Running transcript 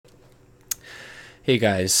Hey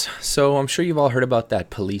guys, so I'm sure you've all heard about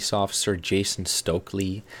that police officer Jason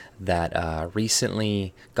Stockley that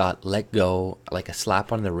recently got let go, like a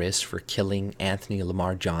slap on the wrist for killing Anthony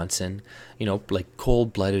Lamar Johnson, like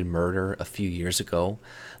cold-blooded murder a few years ago.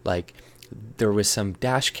 Like, there was some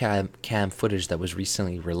cam footage that was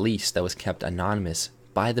recently released that was kept anonymous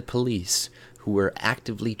by the police who were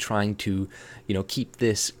actively trying to, keep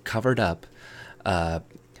this covered up.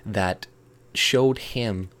 That showed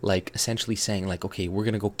him like essentially saying like, okay, we're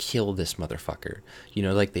gonna go kill this motherfucker.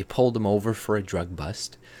 Like they pulled him over for a drug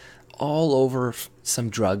bust, all over some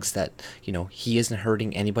drugs that he isn't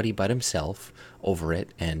hurting anybody but himself over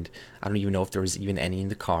it. And I don't even know if there was even any in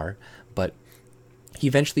the car, but he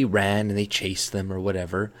eventually ran and they chased them or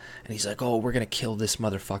whatever. And he's like, oh, we're gonna kill this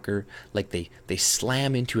motherfucker. Like they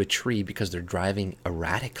slam into a tree because they're driving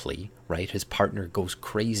erratically, right? His partner goes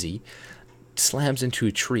crazy, slams into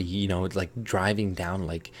a tree, like driving down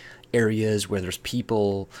like areas where there's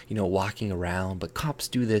people, walking around. But cops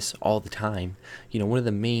do this all the time. One of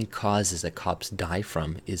the main causes that cops die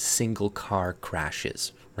from is single car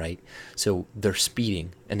crashes, right? So they're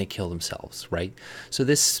speeding and they kill themselves, right? So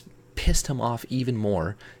this pissed him off even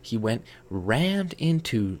more. He went, rammed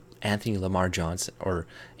into Anthony Lamar Johnson or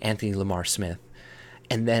Anthony Lamar Smith,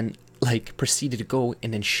 and then like proceeded to go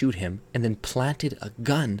and then shoot him and then planted a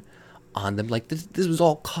gun on them. Like this was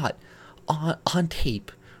all caught on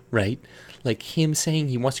tape, right? Like him saying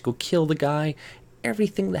he wants to go kill the guy,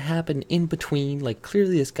 everything that happened in between. Like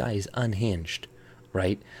clearly this guy is unhinged,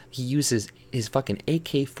 right? He uses his fucking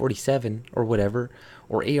AK-47 or whatever,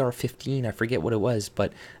 or AR-15, I forget what it was,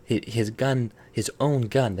 but his gun, his own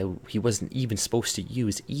gun that he wasn't even supposed to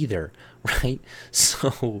use either, right?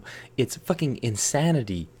 So it's fucking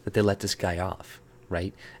insanity that they let this guy off,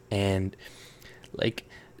 right? And like,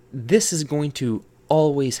 this is going to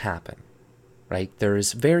always happen, right? There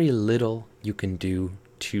is very little you can do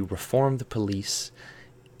to reform the police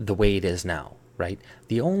the way it is now, right?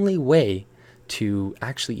 The only way to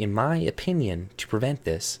actually, in my opinion, to prevent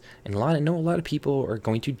this, and I know a lot of people are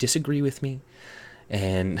going to disagree with me,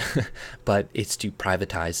 and but it's to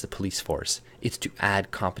privatize the police force. It's to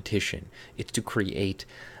add competition. It's to create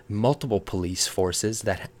multiple police forces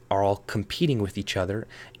that are all competing with each other,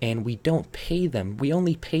 and we don't pay them. We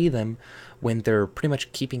only pay them when they're pretty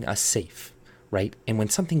much keeping us safe, right? And when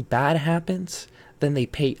something bad happens, then they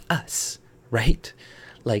pay us, right?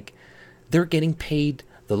 Like, they're getting paid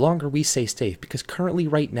the longer we stay safe, because currently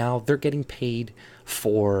right now they're getting paid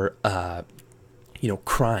for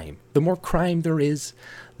crime. The more crime there is,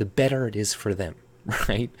 the better it is for them,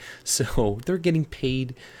 right? So they're getting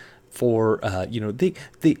paid for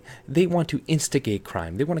they want to instigate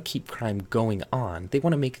crime. They want to keep crime going on. They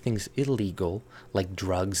want to make things illegal, like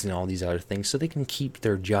drugs and all these other things, so they can keep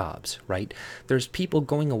their jobs, right? There's people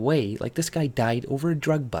going away, like this guy died over a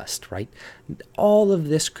drug bust, right? All of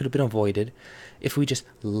this could have been avoided if we just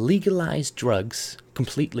legalized drugs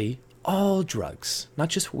completely. All drugs, not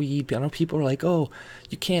just weed. I know people are like, oh,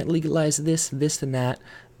 you can't legalize this and that,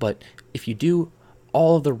 but if you do,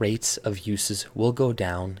 all of the rates of uses will go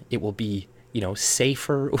down. It will be,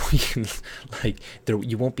 safer. We can, like, there,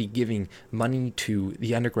 you won't be giving money to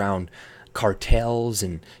the underground cartels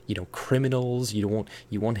and criminals. You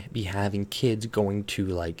won't be having kids going to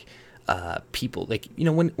like people, like,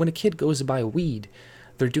 when a kid goes to buy weed,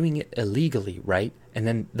 they're doing it illegally, right? And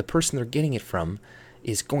then the person they're getting it from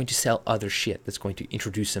is going to sell other shit that's going to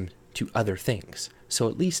introduce them to other things. So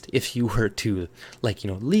at least if you were to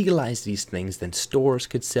legalize these things, then stores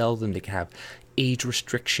could sell them. They could have age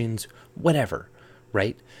restrictions, whatever,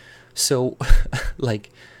 right? So like,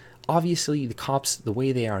 obviously the cops, the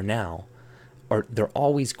way they are now, they're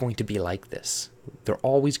always going to be like this. They're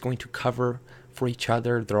always going to cover for each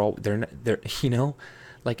other. They're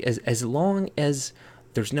like, as long as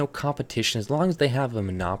there's no competition, as long as they have a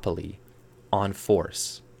monopoly on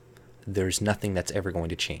force, there's nothing that's ever going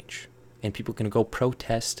to change. And people can go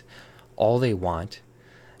protest all they want,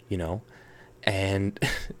 and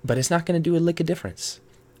but it's not going to do a lick of difference.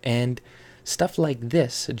 And stuff like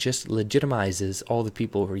this just legitimizes all the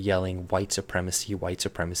people who are yelling white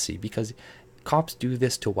supremacy, because cops do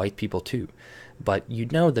this to white people too. But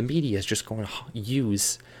the media is just going to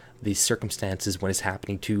use these circumstances when it's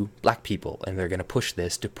happening to black people, and they're going to push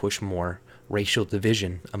this to push more racial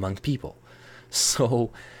division among people.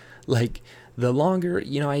 So, like, the longer,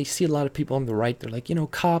 I see a lot of people on the right, they're like,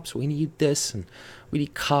 cops, we need this, and we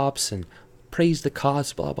need cops, and praise the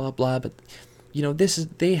cops, blah, blah, blah. But,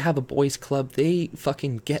 they have a boys club. They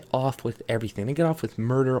fucking get off with everything. They get off with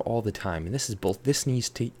murder all the time. And this needs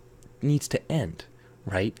to end,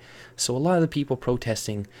 right? So a lot of the people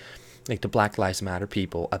protesting, like the Black Lives Matter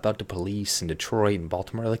people about the police in Detroit and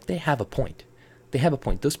Baltimore, like they have a point. They have a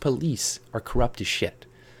point. Those police are corrupt as shit,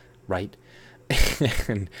 right?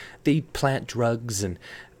 And they plant drugs and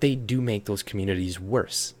they do make those communities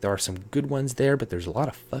worse. There are some good ones there, but there's a lot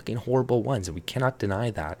of fucking horrible ones, and we cannot deny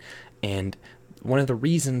that. And one of the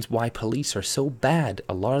reasons why police are so bad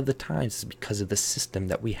a lot of the times is because of the system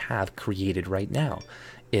that we have created right now.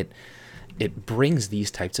 It brings these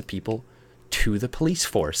types of people to the police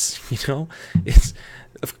force. It's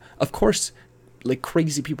of course, like,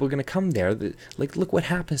 crazy people are going to come there. Like, look what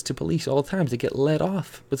happens to police all the time. They get let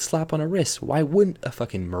off with a slap on a wrist. Why wouldn't a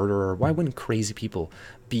fucking murderer, why wouldn't crazy people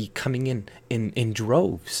be coming in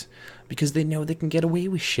droves? Because they know they can get away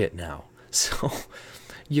with shit now. So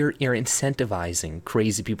you're incentivizing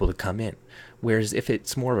crazy people to come in. Whereas if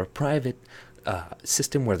it's more of a private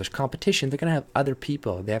system where there's competition, they're going to have other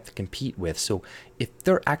people they have to compete with. So if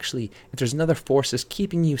there's another force that's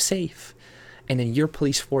keeping you safe, and then your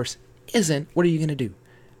police force isn't, what are you going to do?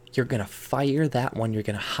 You're going to fire that one. You're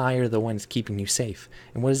going to hire the one that's keeping you safe.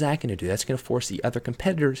 And what is that going to do? That's going to force the other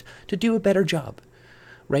competitors to do a better job,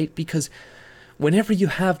 right? Because whenever you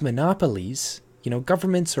have monopolies,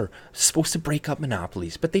 governments are supposed to break up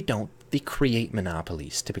monopolies, but they don't. They create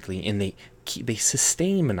monopolies typically, and they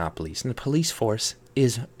sustain monopolies. And the police force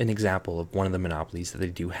is an example of one of the monopolies that they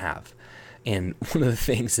do have. And one of the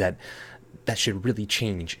things that should really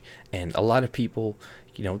change. And a lot of people,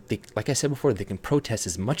 like I said before, they can protest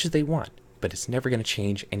as much as they want, but it's never going to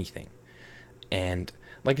change anything. And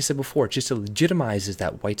like I said before, it just legitimizes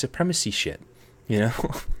that white supremacy shit.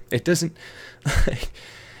 It doesn't.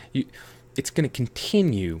 It's going to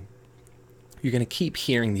continue. You're going to keep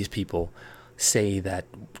hearing these people say that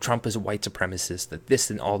Trump is a white supremacist, that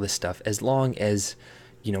this and all this stuff, as long as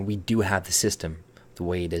we do have the system the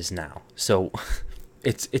way it is now. So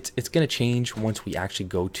it's going to change once we actually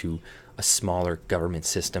go to a smaller government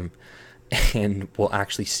system, and we'll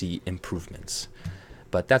actually see improvements.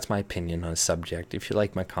 But that's my opinion on the subject. If you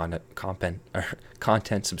like my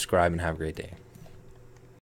content, subscribe and have a great day.